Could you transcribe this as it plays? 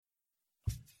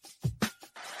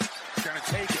going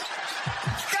to take it.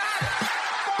 Got it!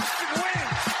 Boston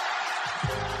wins!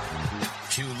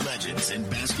 Two legends in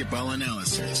basketball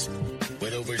analysis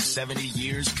with over 70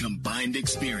 years combined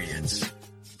experience.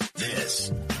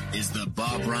 This is the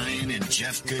Bob Ryan and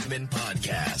Jeff Goodman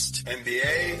podcast.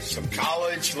 NBA, some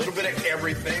college, a little bit of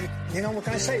everything. You know, what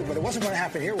can I say? But it wasn't going to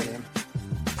happen here with him.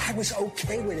 I was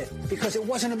okay with it because it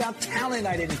wasn't about talent,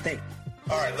 I didn't think.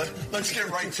 All right, let's get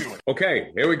right to it.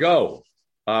 Okay, here we go.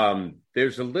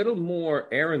 There's a little more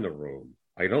air in the room.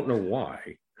 I don't know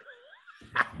why.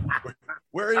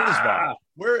 Where is Bob?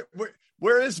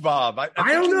 Where is Bob? I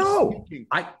don't know.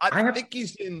 I think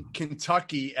he's in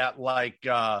Kentucky at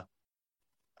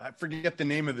I forget the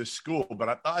name of the school, but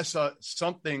I thought I saw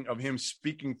something of him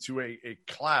speaking to a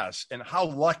class. And how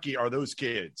lucky are those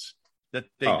kids that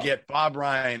they get Bob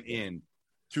Ryan in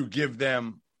to give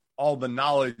them all the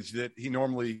knowledge that he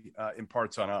normally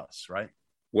imparts on us, right?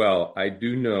 Well, I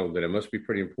do know that it must be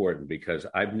pretty important because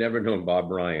I've never known Bob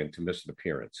Ryan to miss an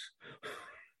appearance.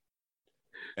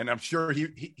 And I'm sure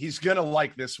he's going to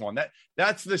like this one.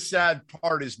 That's the sad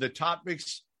part is the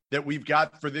topics that we've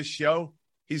got for this show.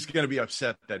 He's going to be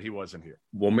upset that he wasn't here.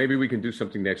 Well, maybe we can do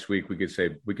something next week. We could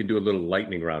say we can do a little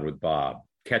lightning round with Bob,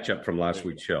 catch up from last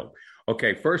week's show.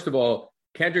 Okay, first of all,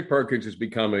 Kendrick Perkins is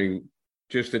becoming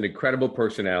just an incredible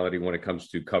personality when it comes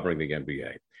to covering the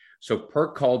NBA. So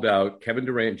Perk called out Kevin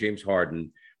Durant and James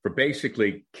Harden for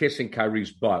basically kissing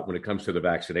Kyrie's butt when it comes to the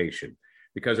vaccination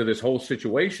because of this whole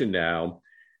situation now.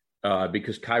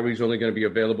 Because Kyrie's only going to be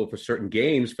available for certain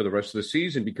games for the rest of the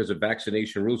season because of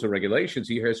vaccination rules and regulations.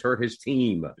 He has hurt his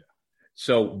team.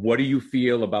 So what do you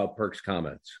feel about Perk's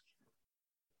comments?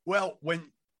 Well,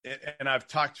 and I've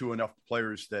talked to enough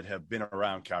players that have been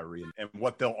around Kyrie, and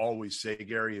what they'll always say,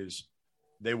 Gary, is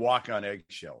they walk on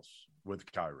eggshells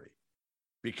with Kyrie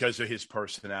because of his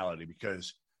personality,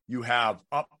 because you have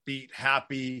upbeat,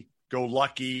 happy, go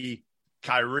lucky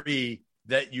Kyrie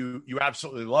that you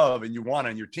absolutely love and you want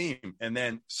on your team. And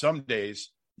then some days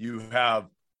you have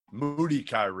moody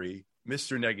Kyrie,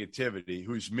 Mr. Negativity,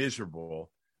 who's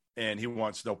miserable and he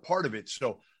wants no part of it.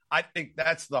 So I think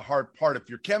that's the hard part. If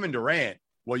you're Kevin Durant,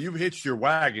 well, you've hitched your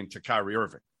wagon to Kyrie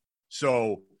Irving.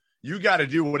 So you got to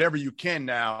do whatever you can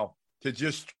now to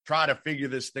just try to figure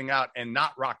this thing out and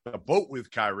not rock the boat with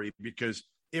Kyrie, because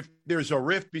if there's a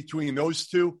rift between those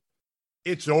two,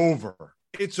 it's over.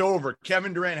 It's over.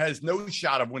 Kevin Durant has no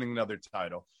shot of winning another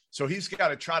title. So he's got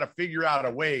to try to figure out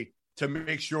a way to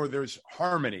make sure there's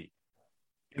harmony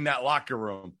in that locker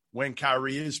room when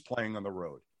Kyrie is playing on the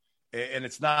road. And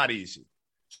it's not easy.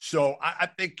 So I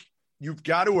think you've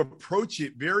got to approach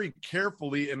it very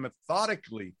carefully and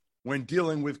methodically when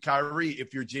dealing with Kyrie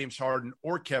if you're James Harden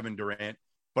or Kevin Durant,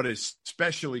 but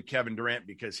especially Kevin Durant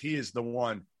because he is the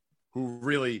one who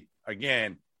really,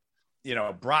 again,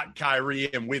 brought Kyrie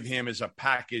in with him as a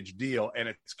package deal. And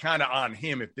it's kind of on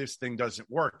him if this thing doesn't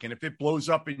work. And if it blows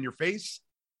up in your face,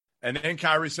 and then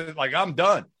Kyrie says, I'm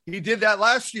done. He did that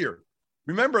last year.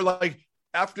 Remember,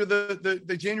 after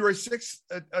the January 6th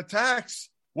attacks,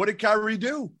 what did Kyrie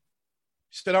do?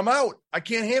 He said, I'm out. I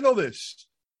can't handle this.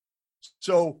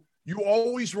 So you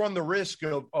always run the risk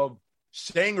of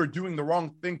saying or doing the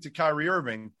wrong thing to Kyrie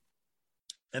Irving,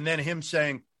 and then him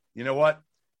saying, you know what?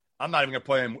 I'm not even going to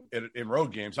play in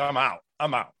road games. I'm out.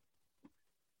 Are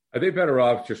they better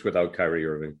off just without Kyrie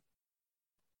Irving?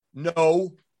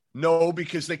 No,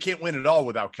 because they can't win it all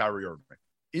without Kyrie Irving.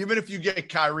 Even if you get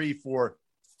Kyrie for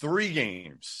 3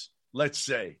 games, let's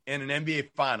say, in an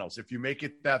NBA Finals, if you make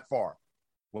it that far,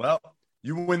 well,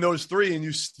 you win those 3 and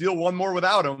you steal one more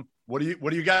without him. What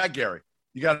do you got, Gary?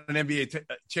 You got an NBA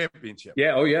championship.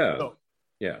 Yeah. Oh, yeah. So,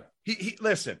 yeah.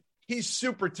 Listen, he's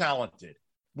super talented.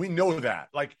 We know that.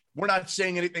 We're not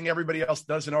saying anything everybody else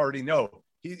doesn't already know.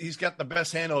 He's got the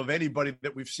best handle of anybody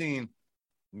that we've seen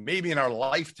maybe in our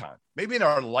lifetime.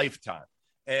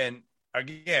 And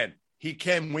again, he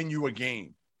can win you a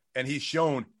game. And he's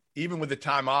shown, even with the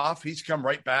time off, he's come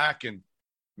right back and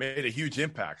made a huge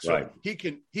impact. So right. he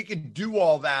can do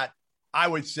all that. I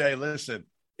would say, listen,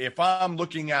 if I'm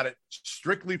looking at it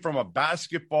strictly from a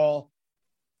basketball,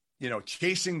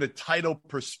 chasing the title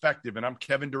perspective, and I'm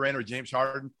Kevin Durant or James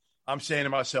Harden, I'm saying to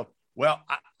myself, well,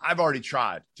 I've already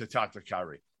tried to talk to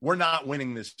Kyrie. We're not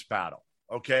winning this battle,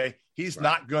 okay? He's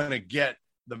not going to get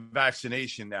the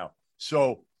vaccination now.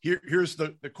 So here's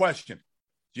the question.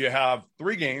 Do you have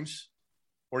 3 games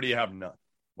or do you have none?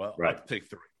 Well, right. I'll take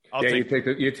 3.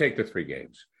 You take the 3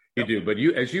 games. You do. But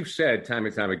as you've said time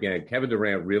and time again, Kevin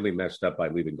Durant really messed up by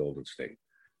leaving Golden State.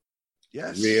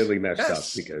 Yes. Really messed up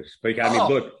because,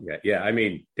 look,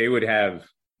 they would have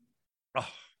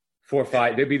 4 or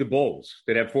 5. They'd be the Bulls.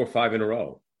 They'd have 4 or 5 in a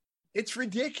row. It's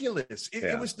ridiculous.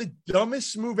 It was the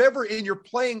dumbest move ever. And you're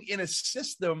playing in a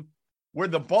system where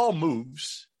the ball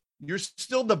moves. You're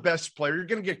still the best player. You're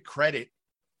going to get credit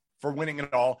for winning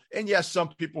it all. And yes, some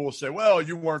people will say, well,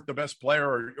 you weren't the best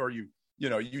player or you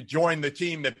joined the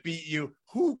team that beat you.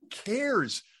 Who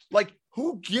cares? Like,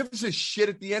 who gives a shit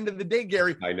at the end of the day,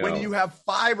 Gary, when you have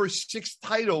 5 or 6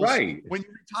 titles when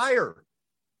you retire?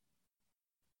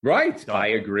 Right. I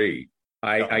agree.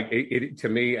 To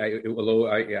me, I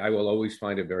will always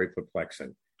find it very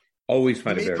perplexing. Always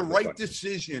find it very perplexing. He made the right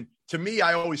decision. To me,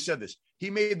 I always said this. He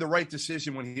made the right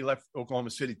decision when he left Oklahoma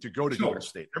City to go to Golden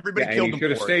State. Everybody killed him. He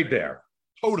should have stayed there.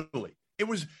 Totally.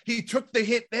 He took the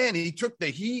hit then. He took the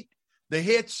heat, the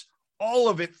hits, all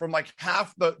of it from like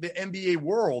half the NBA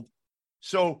world.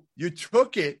 So you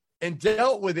took it and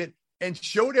dealt with it and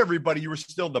showed everybody you were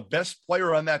still the best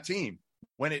player on that team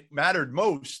when it mattered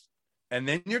most. And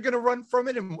then you're going to run from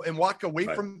it and walk away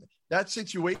from that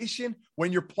situation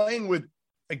when you're playing with,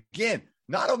 again,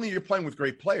 not only you're playing with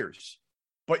great players,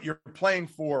 but you're playing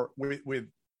with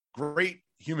great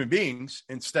human beings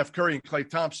in Steph Curry and Klay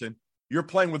Thompson. You're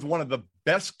playing with one of the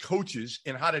best coaches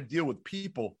in how to deal with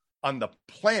people on the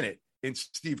planet in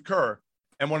Steve Kerr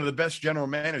and one of the best general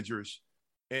managers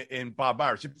in Bob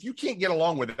Myers. If you can't get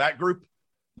along with that group,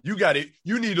 you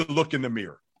need to look in the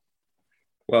mirror.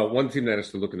 Well, one team that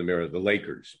has to look in the mirror, the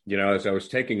Lakers. As I was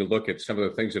taking a look at some of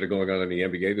the things that are going on in the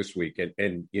NBA this week,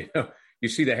 and you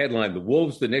see the headline, the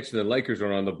Wolves, the Knicks, and the Lakers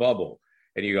are on the bubble.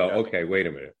 And you go, okay, wait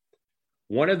a minute.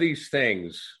 One of these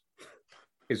things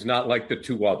is not like the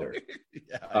two other.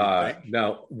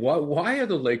 Now, why are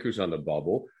the Lakers on the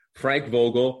bubble? Frank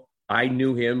Vogel, I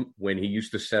knew him when he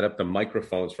used to set up the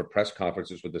microphones for press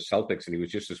conferences with the Celtics, and he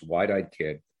was just this wide-eyed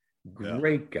kid.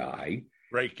 Great guy.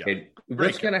 Great guy. And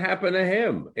what's going to happen to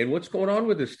him? And what's going on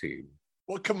with this team?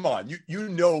 Well, come on. You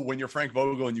know when you're Frank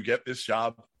Vogel and you get this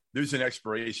job, there's an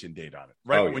expiration date on it,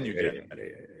 right? When you get it.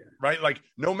 Right? Like,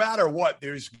 no matter what,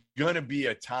 there's going to be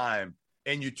a time,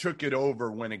 and you took it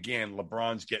over when, again,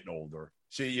 LeBron's getting older.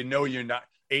 So you're not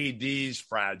 – AD's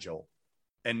fragile.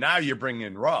 And now you're bringing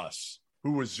in Russ,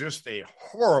 who was just a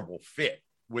horrible fit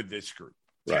with this group.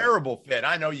 Right. Terrible fit.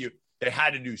 I know they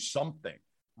had to do something,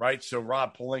 right? So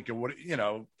Rob Pelinka would,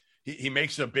 he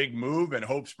makes a big move and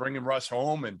hopes bringing Russ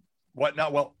home and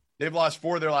whatnot. Well, they've lost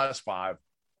 4 of their last 5.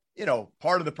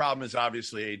 Part of the problem is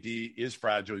obviously AD is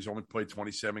fragile. He's only played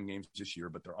 27 games this year,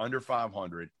 but they're under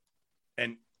 500.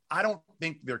 And I don't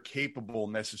think they're capable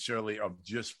necessarily of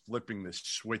just flipping the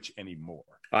switch anymore.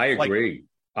 I agree.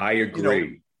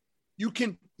 You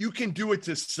can do it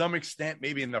to some extent,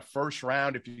 maybe in the first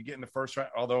round, if you get in the first round.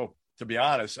 Although, to be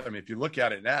honest, if you look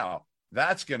at it now,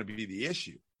 that's going to be the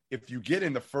issue. If you get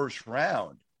in the first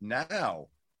round now,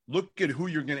 look at who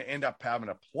you're going to end up having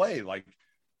to play. Like,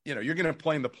 you're going to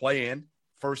play in the play-in,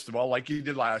 first of all, like you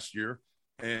did last year.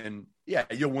 And,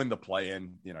 you'll win the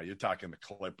play-in. You're talking the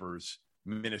Clippers,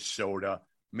 Minnesota,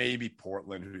 maybe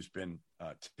Portland, who's been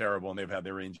terrible, and they've had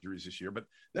their injuries this year. But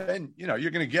then, you're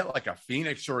going to get like a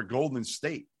Phoenix or a Golden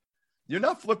State. You're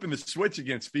not flipping the switch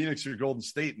against Phoenix or Golden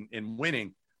State and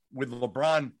winning with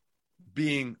LeBron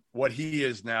being what he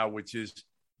is now, which is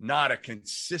not a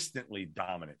consistently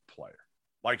dominant player.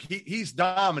 Like, he's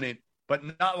dominant, but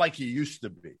not like he used to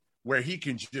be, where he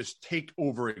can just take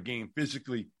over a game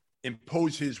physically,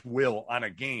 impose his will on a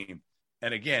game.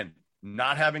 And again,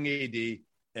 not having AD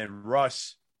and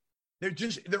Russ,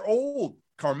 they're old.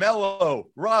 Carmelo,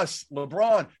 Russ,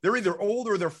 LeBron, they're either old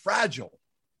or they're fragile.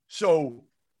 So,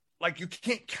 like, you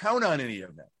can't count on any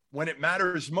of them when it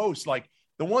matters most. Like,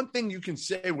 the one thing you can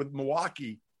say with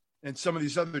Milwaukee and some of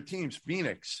these other teams,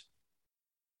 Phoenix,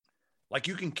 like,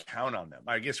 you can count on them.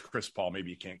 I guess Chris Paul,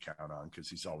 maybe you can't count on because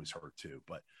he's always hurt too.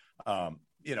 But,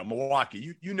 Milwaukee,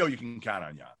 you can count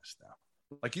on Giannis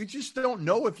now. Like, you just don't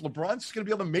know if LeBron's going to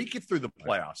be able to make it through the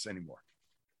playoffs anymore.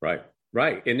 Right.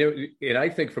 And I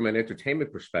think from an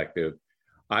entertainment perspective,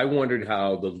 I wondered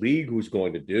how the league was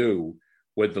going to do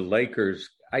with the Lakers.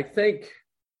 I think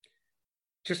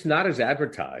just not as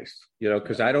advertised,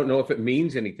 because I don't know if it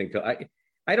means anything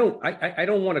I don't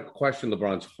want to question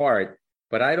LeBron's heart.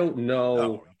 But I don't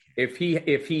know if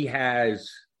he has,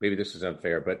 maybe this is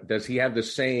unfair, but does he have the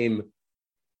same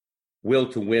will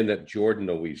to win that Jordan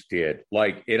always did?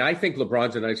 Like, and I think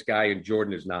LeBron's a nice guy and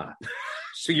Jordan is not.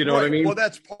 So you know what I mean? Well,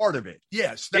 that's part of it.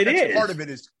 Yes, that's part of it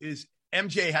is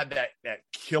MJ had that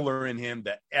killer in him,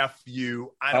 that F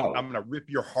you. I'm going to rip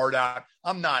your heart out.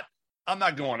 I'm not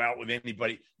going out with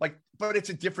anybody. Like, but it's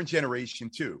a different generation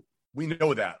too. We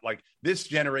know that. Like, this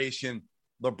generation,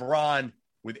 LeBron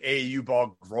with AAU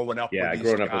ball growing up with these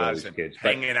growing up guys with all and these kids.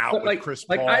 hanging out with Chris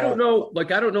Paul. I don't know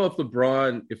if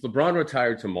LeBron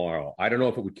retired tomorrow, I don't know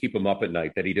if it would keep him up at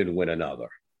night that he didn't win another.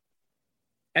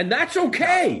 And that's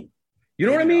okay. You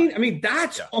know what I mean? Not. I mean,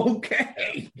 that's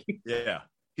okay. Yeah.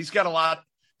 He's got a lot.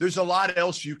 There's a lot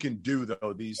else you can do,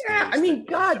 though, these days. I mean,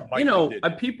 God,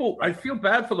 people, right? I feel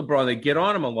bad for LeBron. They get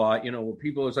on him a lot, where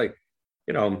people is like,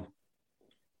 I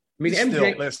mean,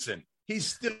 MJ. He's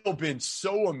still been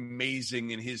so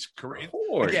amazing in his career.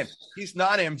 Again, he's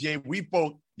not MJ.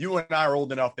 You and I are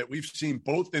old enough that we've seen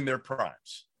both in their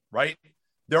primes, right?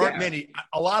 There aren't many.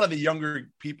 A lot of the younger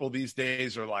people these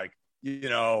days are like,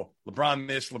 LeBron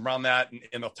this, LeBron that,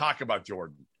 and they'll talk about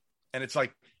Jordan. And it's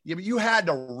like, but you had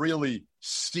to really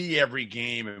see every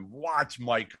game and watch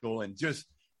Michael, and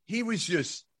he was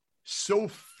just so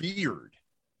feared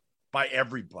by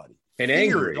everybody. And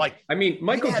angry.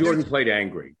 Michael Jordan played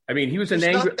angry. I mean, he was an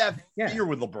angry. Not that fear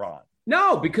with LeBron.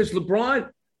 No, because LeBron,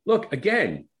 look,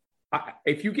 again,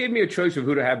 if you gave me a choice of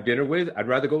who to have dinner with, I'd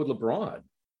rather go with LeBron.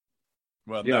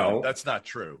 Well, no, that's not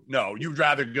true. No, you'd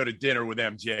rather go to dinner with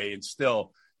MJ and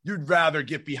still you'd rather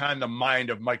get behind the mind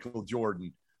of Michael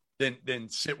Jordan than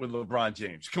sit with LeBron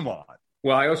James. Come on.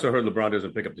 Well, I also heard LeBron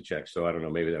doesn't pick up the check, so I don't know.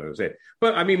 Maybe that was it.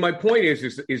 But I mean, my point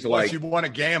is like you want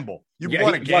to gamble.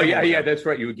 Well, that's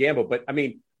right. You would gamble. But I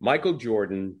mean, Michael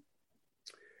Jordan,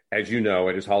 as you know,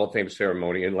 at his Hall of Fame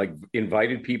ceremony, and like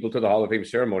invited people to the Hall of Fame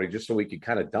ceremony just so we could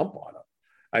kind of dump on him.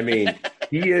 I mean,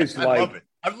 he is I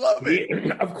love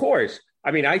it. Of course. I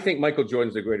mean, I think Michael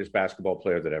Jordan's the greatest basketball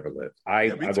player that ever lived.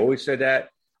 I've always said that.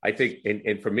 I think,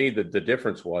 and for me, the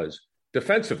difference was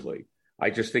defensively. I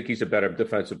just think he's a better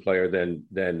defensive player than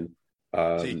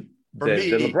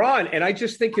LeBron, and I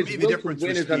just think his will to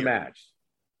win is unmatched.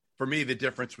 For me, the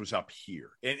difference was up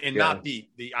here, and not the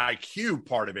IQ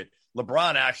part of it.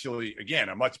 LeBron actually, again,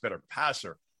 a much better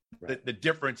passer. Right. The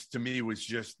difference to me was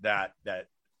just that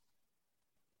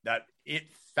it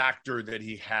factor that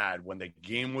he had when the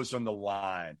game was on the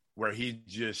line, where he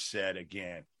just said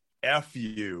again, "F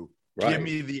you, give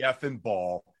me the effing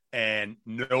ball." And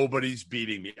nobody's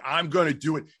beating me. I'm going to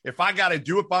do it. If I got to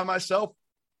do it by myself,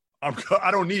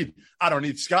 I don't need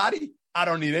Scotty. I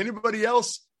don't need anybody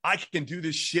else. I can do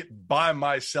this shit by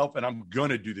myself, and I'm going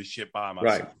to do this shit by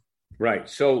myself. Right.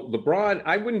 So LeBron,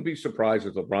 I wouldn't be surprised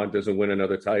if LeBron doesn't win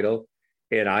another title,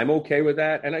 and I'm okay with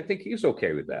that, and I think he's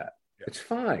okay with that. Yeah. It's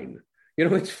fine.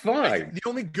 It's fine. The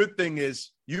only good thing is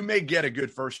you may get a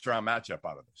good first-round matchup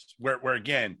out of this, where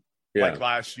again, like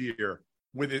last year,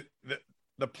 with it.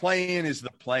 The play-in is the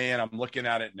play-in. I'm looking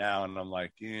at it now, and I'm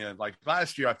like, like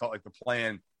last year, I felt like the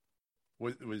play-in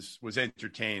was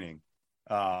entertaining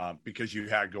because you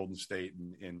had Golden State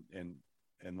and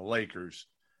the Lakers.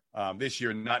 This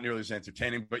year, not nearly as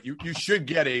entertaining, but you should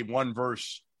get a 1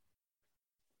 versus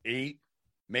 8,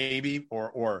 maybe,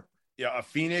 or a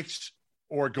Phoenix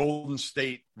or Golden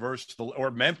State versus or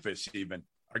Memphis even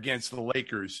against the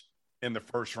Lakers in the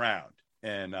first round,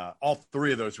 and all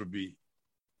three of those would be.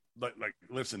 Like,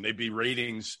 listen, they'd be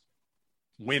ratings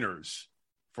winners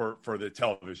for the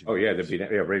television. Oh, yeah, they'd be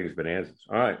ratings bonanzas.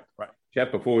 All right.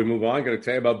 Jeff, before we move on, I'm going to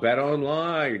tell you about Bet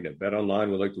Online. Bet Online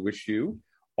would like to wish you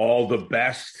all the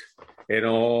best and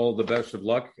all the best of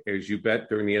luck as you bet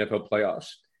during the NFL playoffs.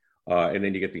 And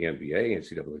then you get the NBA,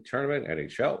 NCAA tournament,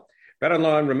 NHL. Bet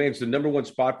Online remains the number one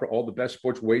spot for all the best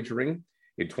sports wagering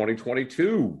in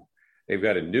 2022. They've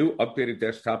got a new updated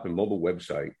desktop and mobile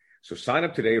website. So sign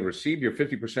up today and receive your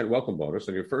 50% welcome bonus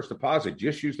on your first deposit.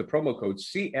 Just use the promo code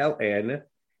CLNS50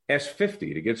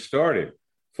 to get started.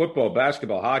 Football,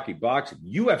 basketball, hockey, boxing,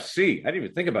 UFC. I didn't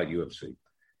even think about UFC.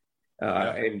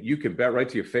 And you can bet right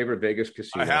to your favorite Vegas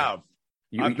casino. I have.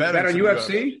 You bet on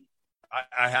UFC?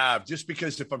 I have. Just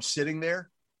because if I'm sitting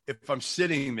there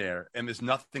and there's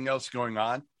nothing else going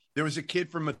on, there was a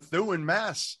kid from Methuen,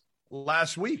 Mass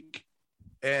last week.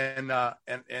 And I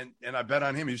bet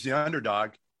on him. He was the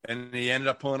underdog. And he ended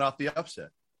up pulling off the upset.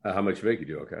 How much make you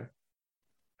do? Okay.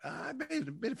 I made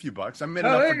a few bucks. I made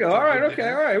there you go. All right. Okay.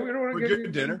 All right. We don't want to get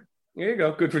good dinner. There you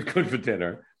go. Good for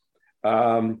dinner.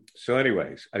 So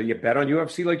anyways, you bet on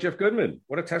UFC like Jeff Goodman.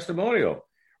 What a testimonial.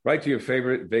 Right to your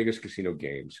favorite Vegas casino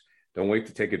games. Don't wait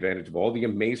to take advantage of all the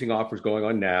amazing offers going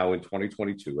on now in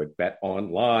 2022 at Bet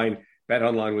Online. Bet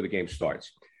Online where the game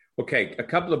starts. Okay. A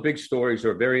couple of big stories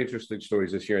or very interesting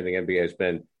stories this year in the NBA has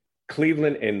been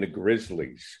Cleveland and the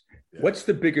Grizzlies. Yeah. What's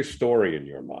the bigger story in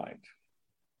your mind?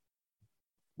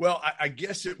 Well, I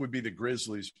guess it would be the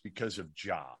Grizzlies because of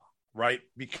Ja, right?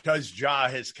 Because Ja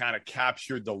has kind of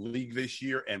captured the league this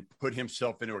year and put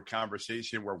himself into a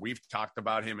conversation where we've talked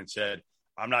about him and said,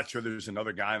 I'm not sure there's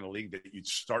another guy in the league that you'd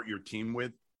start your team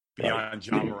with beyond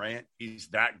Ja Morant. He's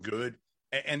that good.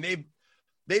 And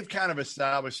they've kind of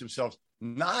established themselves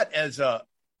not as a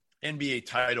NBA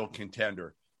title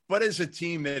contender, but as a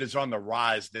team that is on the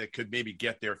rise that could maybe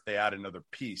get there if they add another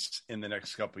piece in the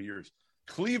next couple of years.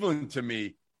 Cleveland, to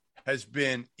me, has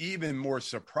been even more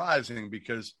surprising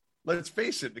because, let's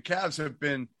face it, the Cavs have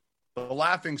been the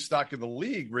laughingstock of the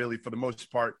league, really, for the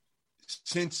most part,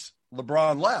 since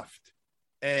LeBron left.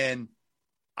 And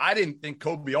I didn't think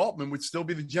Kobe Altman would still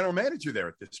be the general manager there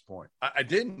at this point. I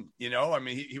didn't, I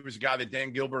mean, he was a guy that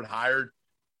Dan Gilbert hired.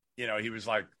 He was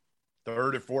like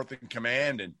third or fourth in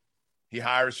command, and he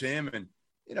hires him, and,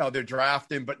 they're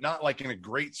drafting, but not like in a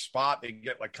great spot. They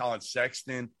get like Colin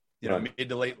Sexton, mid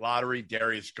to late lottery,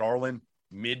 Darius Garland,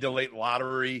 mid to late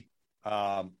lottery.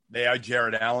 They had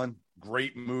Jared Allen,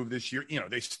 great move this year.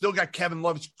 They still got Kevin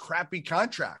Love's crappy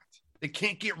contract. They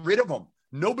can't get rid of him.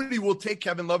 Nobody will take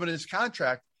Kevin Love in his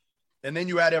contract. And then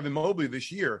you add Evan Mobley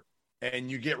this year,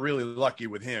 and you get really lucky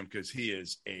with him because he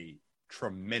is a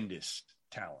tremendous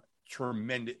talent,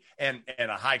 tremendous, and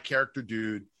a high character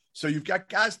dude. So you've got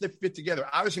guys that fit together.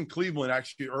 I was in Cleveland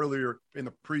actually earlier in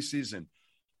the preseason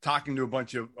talking to a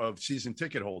bunch of season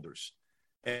ticket holders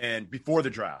and before the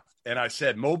draft. And I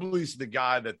said, Mobley's the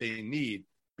guy that they need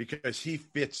because he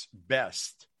fits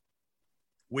best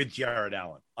with Jared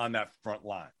Allen on that front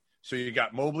line. So you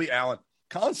got Mobley, Allen.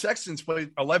 Colin Sexton's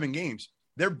played 11 games.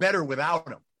 They're better without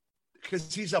him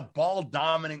because he's a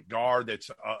ball-dominant guard that's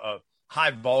a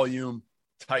high-volume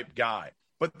type guy.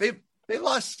 But they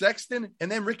lost Sexton and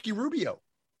then Ricky Rubio,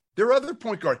 their other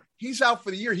point guard. He's out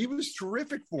for the year. He was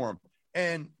terrific for him.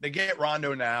 And they get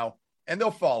Rondo now, and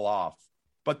they'll fall off.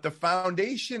 But the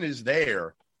foundation is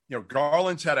there.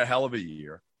 Garland's had a hell of a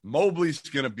year. Mobley's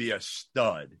going to be a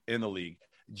stud in the league.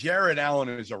 Jared Allen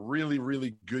is a really,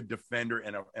 really good defender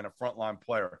and a frontline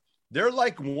player. They're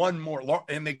like one more,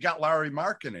 and they got Larry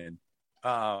Markkinen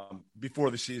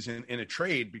before the season in a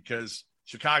trade because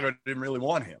Chicago didn't really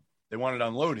want him. They wanted to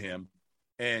unload him,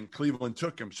 and Cleveland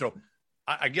took him. So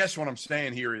I guess what I'm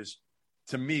saying here is,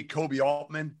 to me, Kobe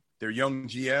Altman, their young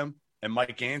GM, and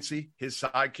Mike Yancey, his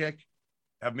sidekick,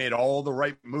 have made all the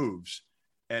right moves.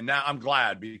 And now I'm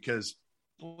glad because,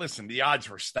 listen, the odds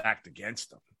were stacked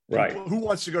against them. Right. Who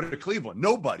wants to go to Cleveland?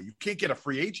 Nobody. You can't get a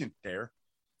free agent there.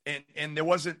 And there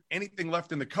wasn't anything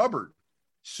left in the cupboard.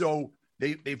 So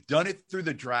they've done it through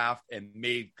the draft and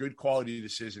made good quality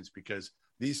decisions because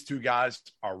these two guys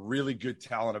are really good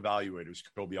talent evaluators,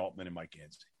 Kobe Altman and Mike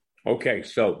Yancey. Okay,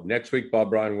 so next week,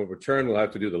 Bob Bryan will return. We'll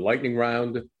have to do the lightning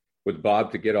round with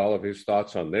Bob to get all of his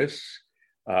thoughts on this.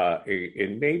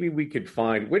 And maybe we could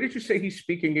find, where did you say he's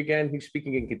speaking again? He's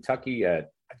speaking in Kentucky at.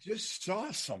 I just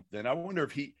saw something. I wonder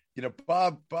if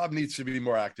Bob needs to be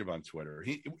more active on Twitter.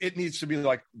 It needs to be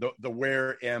like the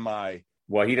where am I?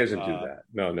 Well, he doesn't do that.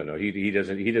 No. He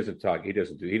doesn't talk. He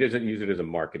doesn't use it as a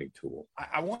marketing tool.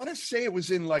 I want to say it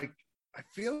was in I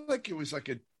feel like it was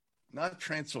like not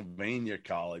Transylvania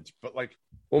College, but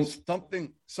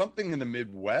something in the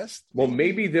Midwest. Well,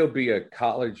 maybe there'll be a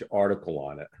college article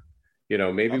on it.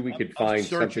 Maybe we could find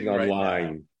something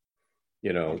online.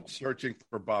 I'm searching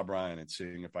for Bob Bryan and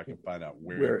seeing if I can find out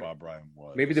where Bob Bryan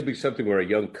was. Maybe there'll be something where a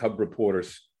young Cub reporter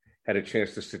had a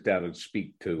chance to sit down and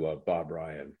speak to Bob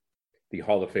Bryan, the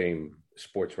Hall of Fame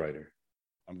sports writer.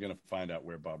 I'm going to find out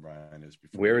where Bob Bryan is.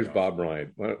 Where is Bob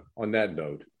Bryan? Well, on that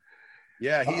note.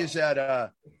 Yeah, he is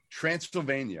at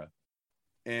Transylvania,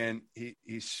 and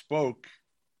he spoke.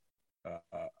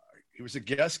 He was a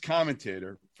guest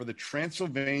commentator for the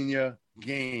Transylvania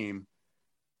game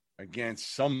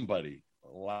against somebody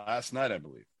last night, I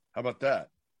believe. How about that?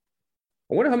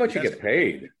 I wonder how much you get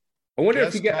paid. I wonder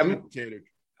if you get.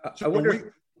 I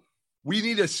wonder. We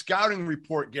need a scouting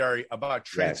report, Gary, about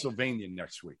Transylvania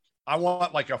next week. I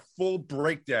want like a full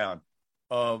breakdown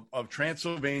of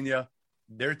Transylvania,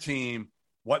 their team,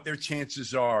 what their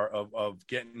chances are of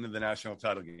getting into the national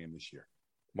title game this year.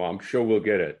 Well, I'm sure we'll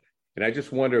get it. And I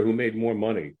just wonder who made more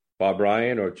money, Bob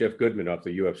Bryan or Jeff Goodman off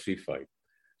the UFC fight.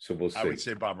 So we'll see. I would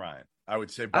say Bob Bryan.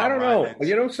 I don't know.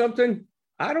 You know something?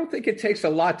 I don't think it takes a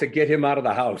lot to get him out of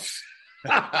the house.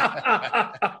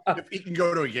 If he can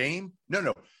go to a game?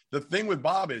 No. The thing with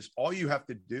Bob is all you have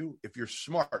to do, if you're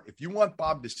smart, if you want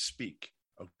Bob to speak,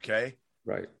 okay?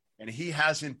 Right. And he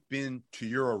hasn't been to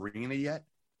your arena yet,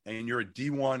 and you're a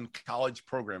D1 college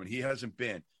program, and he hasn't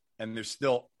been, and there's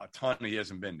still a ton he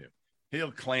hasn't been to.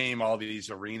 He'll claim all these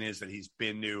arenas that he's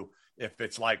been to if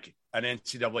it's like an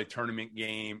NCAA tournament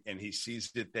game and he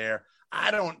sees it there.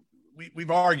 We've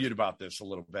argued about this a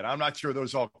little bit. I'm not sure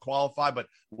those all qualify, but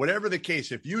whatever the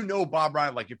case, if you know Bob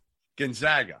Bryan, like if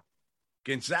Gonzaga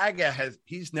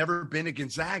he's never been to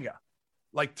Gonzaga.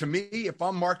 Like to me, if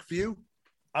I'm Mark Few,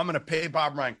 I'm going to pay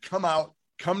Bob Bryan, come out,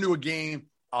 come to a game.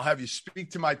 I'll have you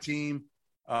speak to my team.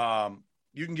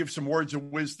 You can give some words of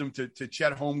wisdom to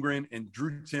Chet Holmgren and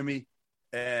Drew Timme.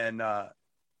 And,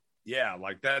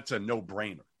 like that's a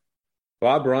no-brainer.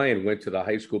 Bob Ryan went to the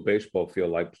high school baseball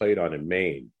field I played on in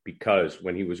Maine because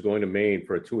when he was going to Maine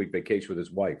for a 2-week vacation with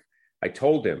his wife, I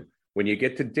told him, when you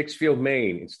get to Dixfield,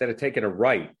 Maine, instead of taking a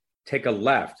right, take a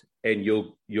left, and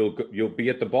you'll be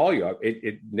at the ball yard,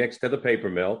 next to the paper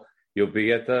mill. You'll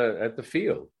be at the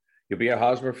field. You'll be at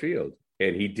Hosmer Field.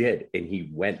 And he did, and he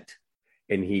went,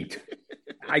 and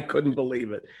I couldn't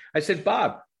believe it. I said,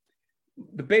 Bob,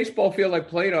 the baseball field I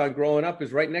played on growing up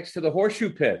is right next to the horseshoe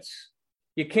pits.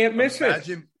 You can't miss it.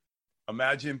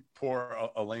 Imagine poor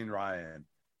Elaine Ryan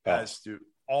has to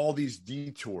all these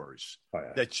detours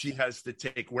that she has to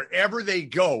take wherever they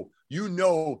go.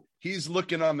 He's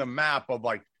looking on the map of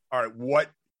like, all right,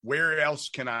 where else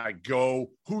can I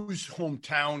go? Whose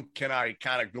hometown can I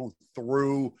kind of go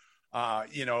through?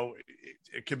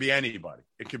 It could be anybody.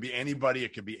 It could be anybody.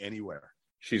 It could be anywhere.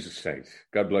 She's a saint.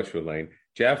 God bless you, Elaine.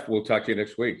 Jeff, we'll talk to you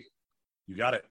next week. You got it.